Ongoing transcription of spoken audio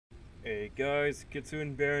Hey guys,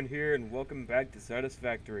 Kitsune Baron here, and welcome back to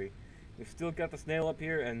Satisfactory. We've still got the snail up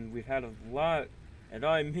here, and we've had a lot, and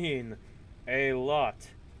I mean a lot,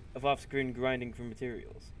 of off-screen grinding for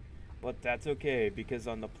materials. But that's okay, because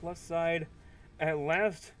on the plus side, at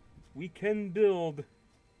last, we can build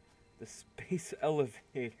the space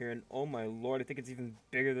elevator, and oh my lord, I think it's even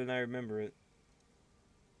bigger than I remember it.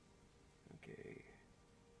 Okay.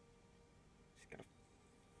 Just gotta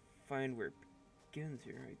find where it begins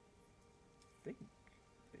here, I think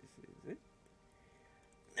this is it.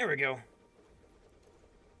 There we go.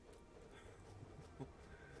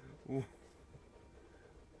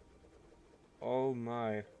 Oh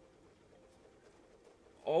my.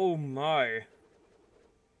 Oh my.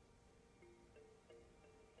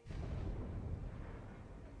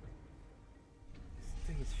 This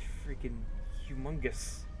thing is freaking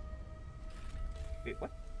humongous. Wait,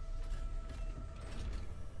 what?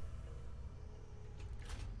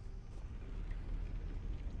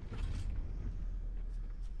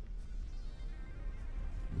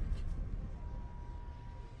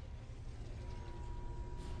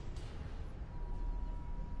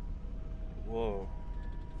 Whoa.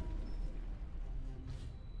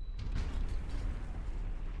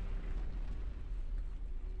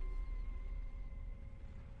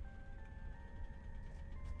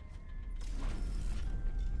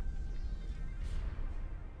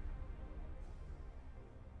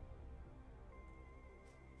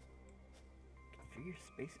 Configure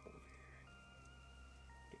space elevator.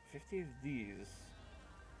 Get 50 of these.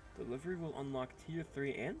 Delivery will unlock tier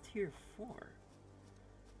 3 and tier 4.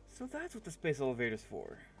 So that's what the space elevator's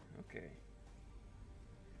for. Okay.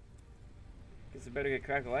 Guess I better get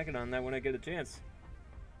crack-a-lackin' on that when I get a chance.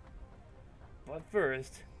 But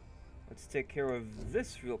first, let's take care of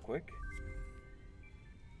this real quick.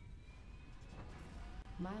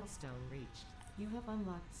 Milestone reached. You have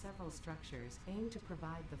unlocked several structures aimed to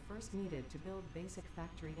provide the first needed to build basic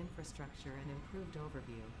factory infrastructure and improved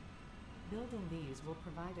overview. Building these will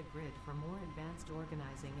provide a grid for more advanced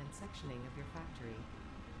organizing and sectioning of your factory.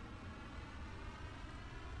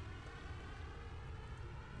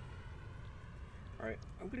 Alright,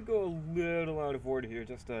 I'm gonna go a little out of order here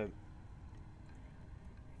just to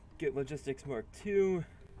get Logistics Mark II.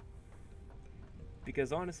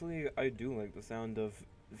 Because honestly, I do like the sound of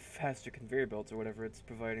faster conveyor belts or whatever it's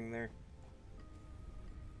providing there.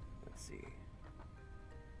 Let's see.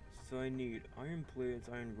 So I need iron plates,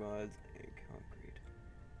 iron rods, and concrete.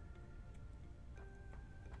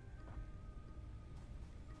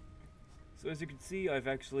 So as you can see, I've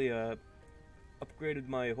actually upgraded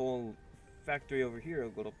my whole factory over here a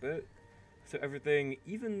little bit. So everything,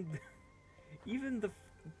 even the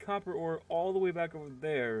copper ore all the way back over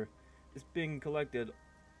there is being collected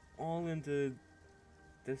all into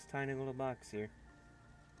this tiny little box here.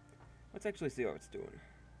 Let's actually see how it's doing.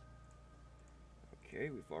 Okay,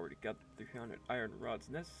 we've already got the 300 iron rods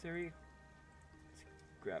necessary. Let's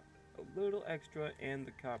grab a little extra and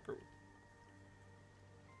the copper.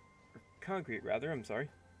 Or concrete, rather, I'm sorry.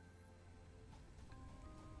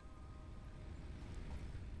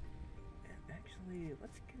 And actually,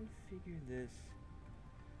 let's configure this.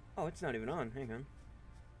 Oh, it's not even on. Hang on.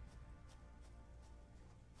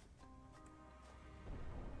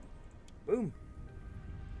 Boom.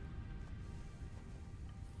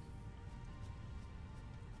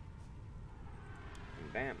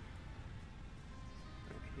 And bam.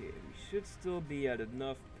 Okay, we should still be at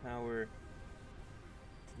enough power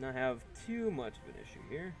to not have too much of an issue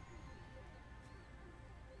here.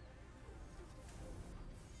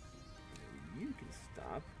 You can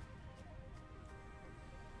stop.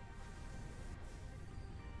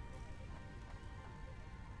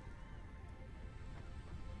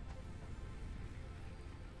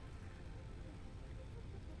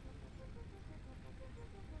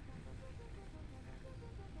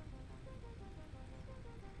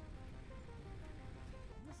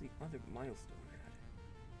 What's the other milestone at?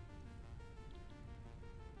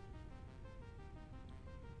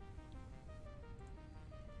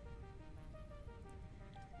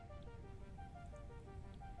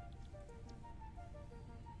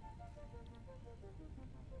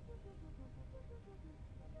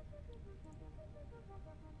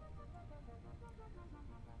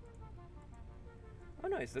 Oh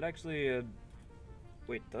nice, it actually,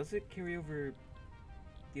 wait, does it carry over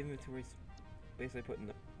the inventory space I put in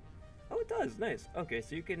the... Oh, it does, nice. Okay,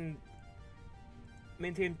 so you can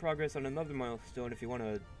maintain progress on another milestone if you want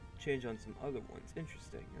to change on some other ones.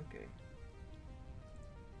 Interesting, okay.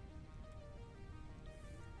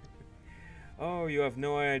 Oh, you have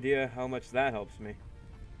no idea how much that helps me.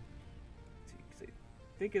 I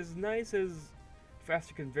think as nice as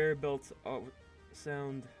faster conveyor belts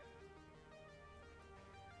sound.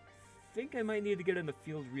 I think I might need to get into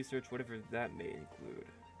field research, whatever that may include.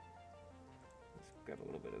 Let's grab a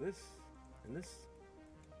little bit of this and this.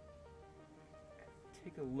 And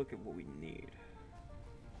take a look at what we need.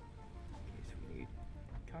 Okay, so we need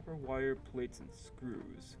copper wire, plates, and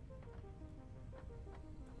screws.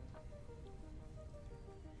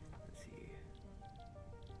 Let's see.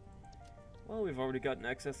 Well, we've already got an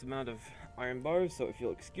excess amount of iron bars, so if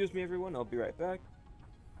you'll excuse me, everyone, I'll be right back.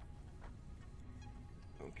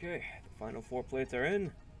 Okay, the final 4 plates are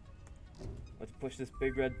in. Let's push this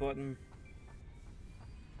big red button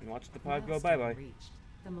and watch the pod go bye-bye.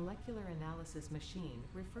 The molecular analysis machine,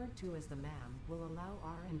 referred to as the MAM, will allow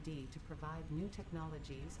R&D to provide new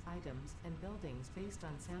technologies, items, and buildings based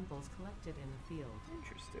on samples collected in the field.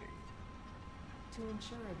 Interesting. To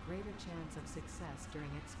ensure a greater chance of success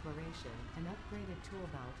during exploration, an upgraded tool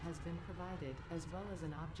belt has been provided, as well as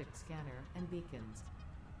an object scanner and beacons.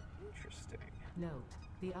 Interesting. Note: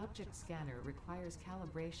 the object scanner requires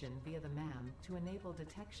calibration via the MAM to enable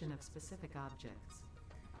detection of specific objects.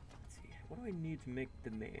 Let's see, what do I need to make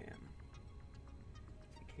the MAM?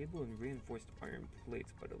 See, cable and reinforced iron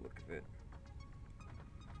plates by the look of it.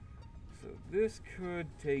 So this could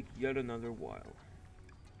take yet another while,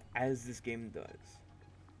 as this game does.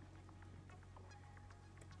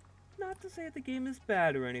 Not to say that the game is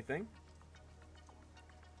bad or anything.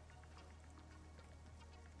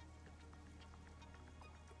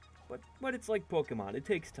 But it's like Pokemon, it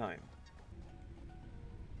takes time.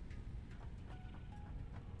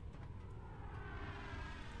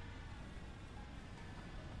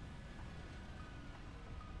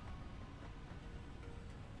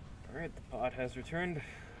 Alright, the pod has returned.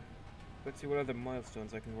 Let's see what other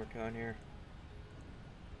milestones I can work on here.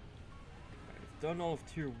 I've done all of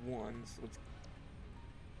tier 1, so let's...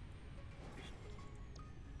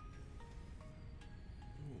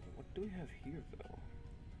 What do we have here, though?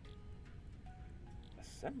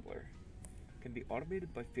 Assembler can be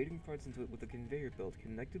automated by feeding parts into it with a conveyor belt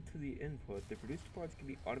connected to the input. The produced parts can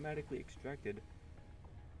be automatically extracted.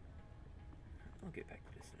 I'll get back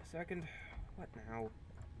to this in a second. What now?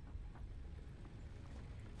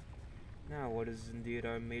 Now, what is indeed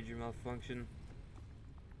our major malfunction?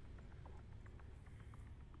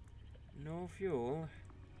 No fuel.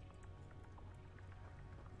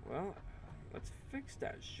 Well, let's fix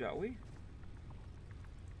that, shall we?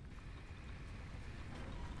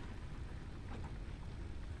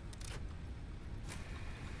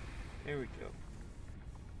 There we go.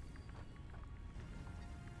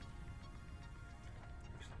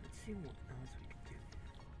 Let's see what else we can do.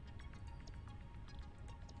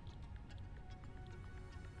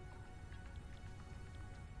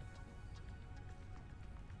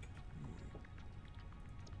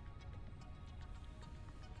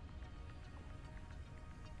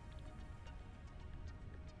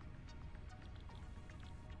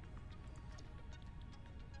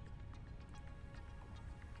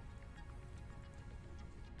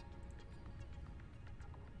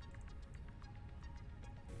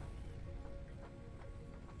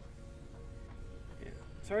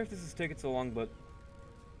 Sorry if this is taking so long, but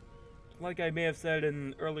like I may have said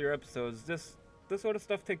in earlier episodes, this sort of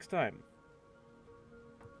stuff takes time.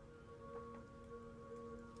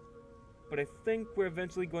 But I think we're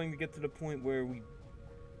eventually going to get to the point where we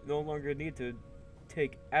no longer need to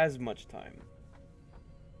take as much time.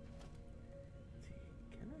 Let's see,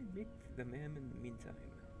 can I make the MAM in the meantime?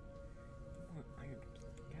 More iron.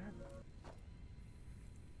 God.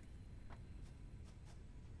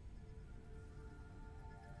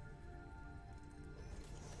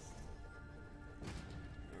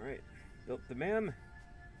 Alright, built the MAM.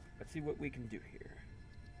 Let's see what we can do here.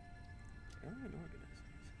 Alien organisms.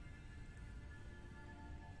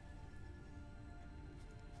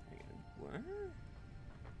 Hang on,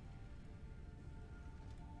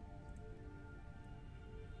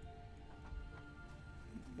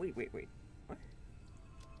 what? Wait. What?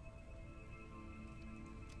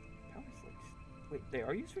 Power slugs. Wait, they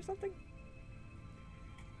are used for something?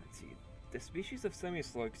 Let's see. The species of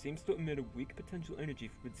semi-slug seems to emit a weak potential energy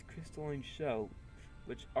from its crystalline shell,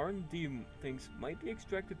 which R&D thinks might be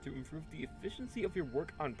extracted to improve the efficiency of your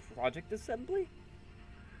work on project assembly?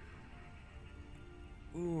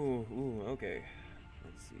 Ooh, okay.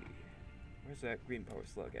 Let's see. Where's that green power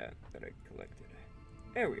slug at that I collected?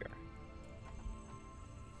 There we are.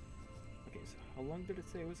 Okay, so how long did it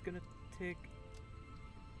say it was gonna take?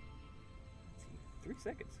 Let's see, 3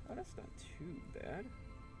 seconds. Oh, that's not too bad.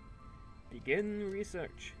 Begin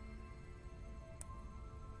research.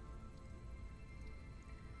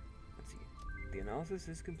 Let's see. The analysis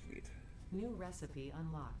is complete. New recipe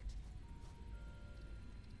unlocked.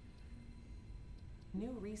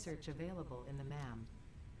 New research available in the MAM.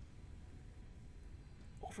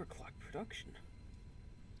 Overclock production.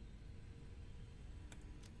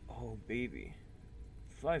 Oh, baby.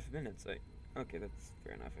 5 minutes. Okay, that's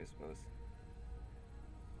fair enough, I suppose.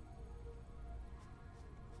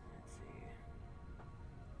 Let's see.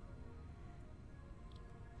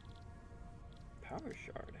 Power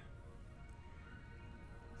shard. Let's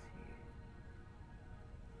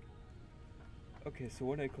see. Okay, so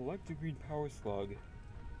when I collect a green power slug,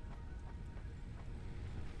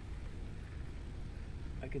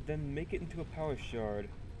 I could then make it into a power shard.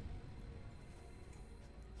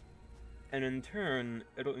 And in turn,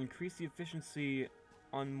 it'll increase the efficiency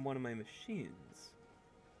on one of my machines.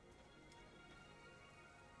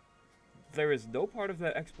 There is no part of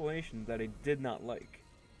that explanation that I did not like.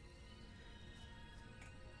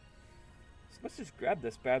 So let's just grab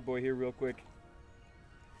this bad boy here real quick.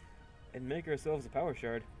 And make ourselves a power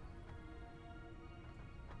shard.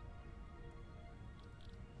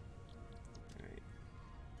 Alright.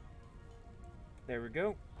 There we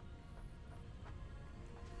go.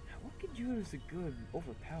 What could use a good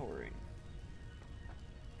overpowering?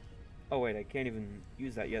 Oh wait, I can't even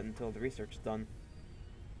use that yet until the research is done.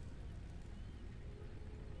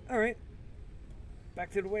 Alright.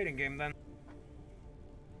 Back to the waiting game then.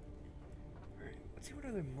 Alright, let's see what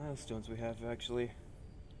other milestones we have actually.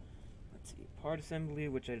 Let's see, part assembly,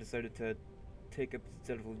 which I decided to take up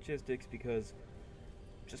instead of logistics because...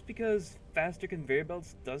 just because faster conveyor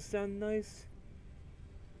belts does sound nice,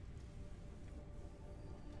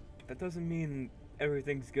 that doesn't mean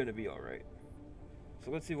everything's gonna be alright.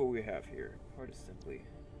 So let's see what we have here. Part assembly.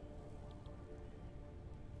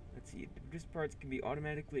 Let's see. The produced parts can be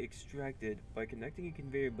automatically extracted by connecting a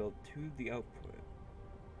conveyor belt to the output.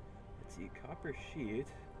 Let's see. Copper sheet.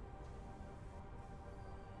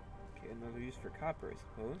 Okay, another use for copper, I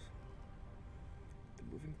suppose. The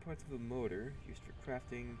moving parts of a motor. Used for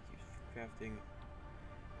crafting.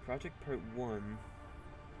 Project part 1.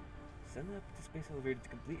 Send it up to space elevator to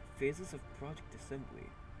complete phases of project assembly.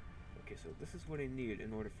 Okay, so this is what I need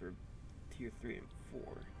in order for tier 3 and 4.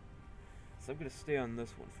 So I'm gonna stay on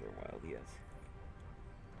this one for a while, yes.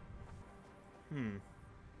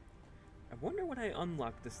 I wonder when I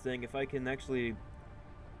unlock this thing if I can actually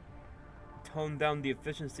tone down the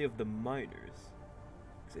efficiency of the miners.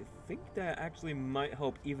 Because I think that actually might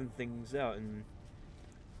help even things out and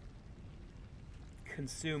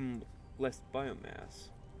consume less biomass.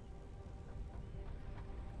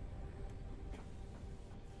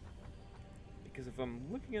 Because if I'm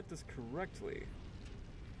looking at this correctly,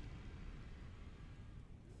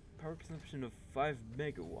 power consumption of 5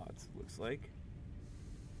 megawatts, it looks like.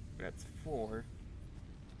 That's 4.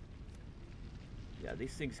 Yeah,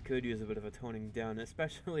 these things could use a bit of a toning down,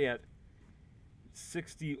 especially at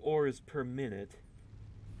 60 ores per minute.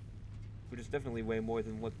 Which is definitely way more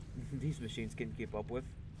than what these machines can keep up with.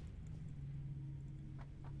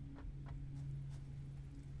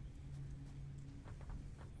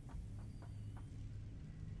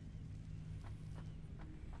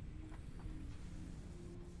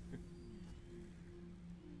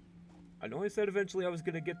 I know I said eventually I was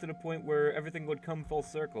going to get to the point where everything would come full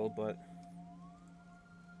circle, but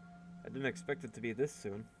I didn't expect it to be this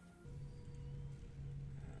soon.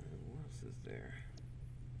 What else is there?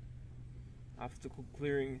 Obstacle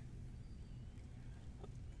clearing.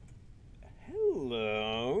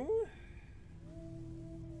 Hello?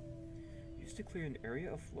 Used to clear an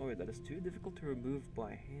area of floor that is too difficult to remove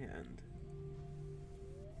by hand.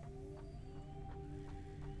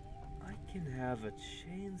 I can have a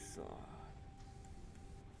chainsaw.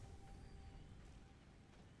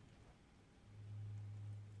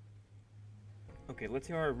 Okay, let's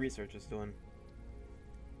see how our research is doing.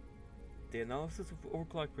 The analysis of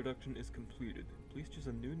overclock production is completed. Please choose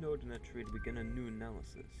a new node in that tree to begin a new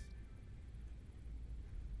analysis.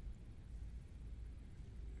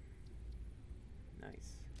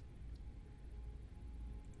 Nice.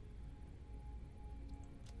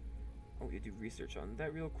 Oh, you do research on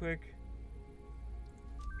that real quick.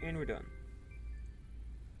 And we're done.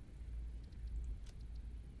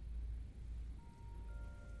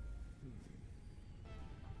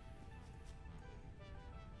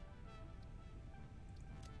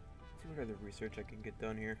 See what other research I can get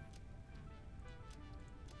done here.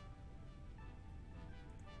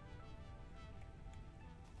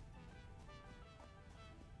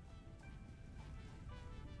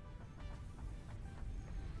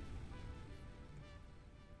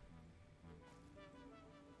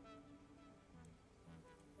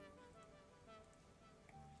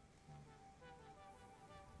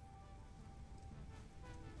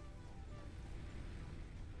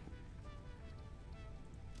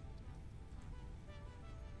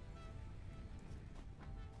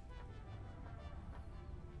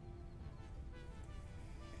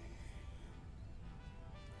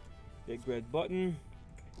 Big red button.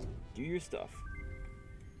 Do your stuff.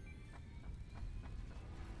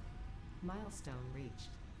 Milestone reached.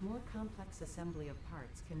 More complex assembly of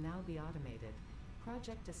parts can now be automated.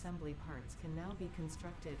 Project assembly parts can now be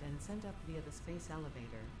constructed and sent up via the space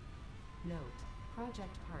elevator. Note: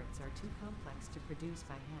 project parts are too complex to produce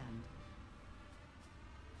by hand.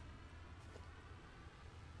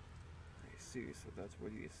 I see, so that's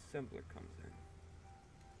where the assembler comes in.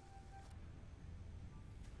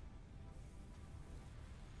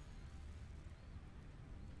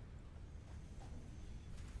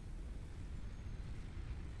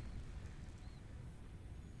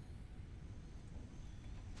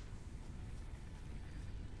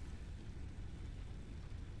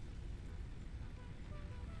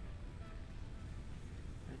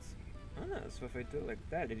 So if I do it like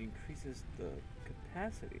that, it increases the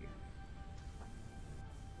capacity.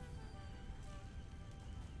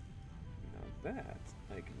 Now that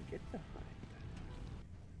I can get behind.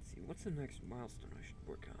 Let's see, what's the next milestone I should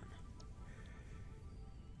work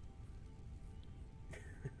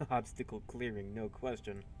on? Obstacle clearing, no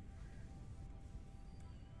question.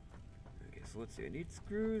 Okay, so let's see, I need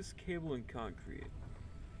screws, cable, and concrete.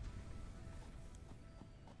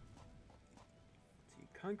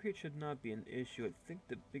 Concrete should not be an issue. I think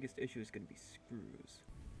the biggest issue is going to be screws.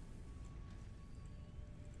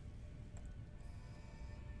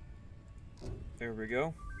 There we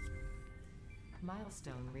go.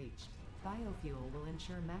 Milestone reached. Biofuel will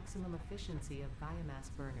ensure maximum efficiency of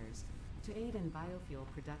biomass burners. To aid in biofuel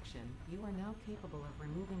production, you are now capable of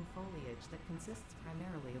removing foliage that consists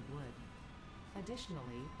primarily of wood.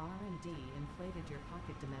 Additionally, R&D inflated your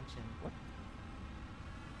pocket dimension. What?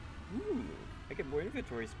 Ooh, I get more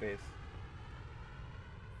inventory space.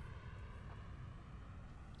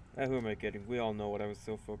 Who am I kidding? We all know what I was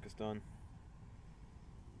so focused on.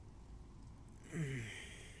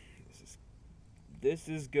 This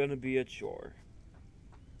is gonna be a chore.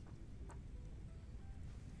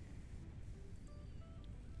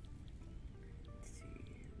 Let's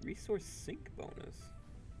see. Resource sink bonus.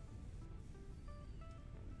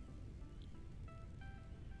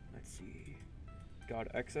 Let's see. Got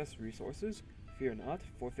excess resources? Fear not,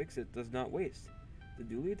 for Fix-It does not waste. The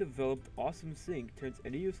newly developed Awesome Sink turns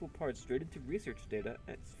any useful parts straight into research data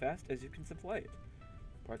as fast as you can supply it.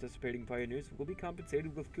 Participating pioneers will be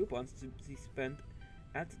compensated with coupons to be spent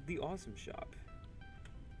at the Awesome Shop.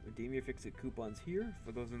 Redeem your Fix-It coupons here.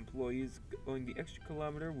 For those employees going the extra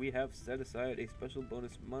kilometer, we have set aside a special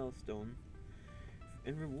bonus milestone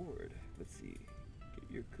and reward. Let's see. Get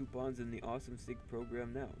your coupons in the Awesome Sink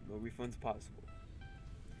program now. No refunds possible.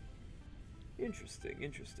 Interesting,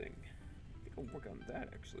 interesting. I think I'll work on that,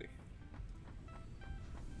 actually.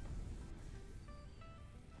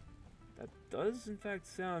 That does, in fact,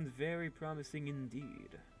 sound very promising indeed.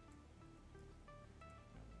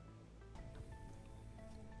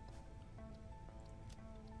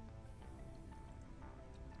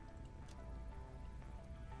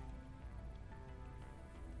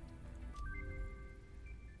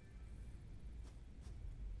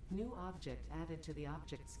 New object added to the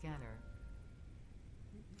object scanner.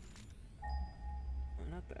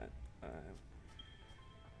 Not that.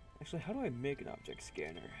 Actually, how do I make an object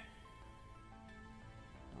scanner?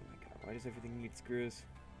 Oh my god, why does everything need screws?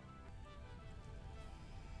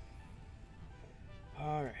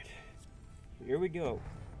 Alright. Here we go.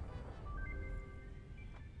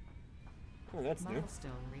 Oh, that's new.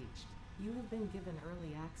 Milestone reached. You have been given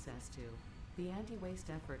early access to the Anti-Waste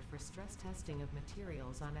Effort for Stress Testing of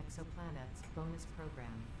Materials on Exoplanets bonus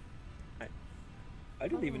program. I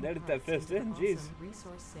didn't even edit that fist in, jeez. Awesome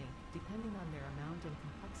Resource Sink, depending on their amount and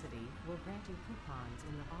complexity, will grant you coupons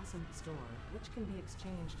in the Awesome Store, which can be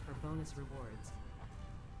exchanged for bonus rewards.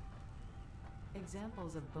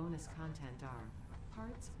 Examples of bonus content are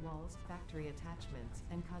parts, walls, factory attachments,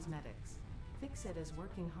 and cosmetics. Fix-It is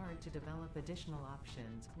working hard to develop additional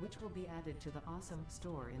options, which will be added to the Awesome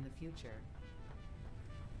Store in the future.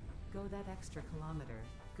 Go that extra kilometer.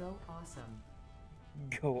 Go awesome.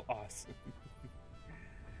 Go awesome.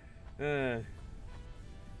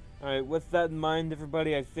 Alright, with that in mind,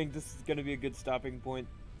 everybody, I think this is going to be a good stopping point.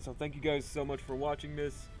 So thank you guys so much for watching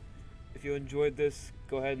this. If you enjoyed this,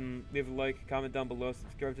 go ahead and leave a like, comment down below,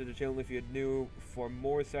 subscribe to the channel if you're new for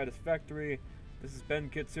more Satisfactory. This has been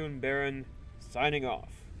Kitsune Baron, signing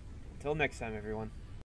off. Until next time, everyone.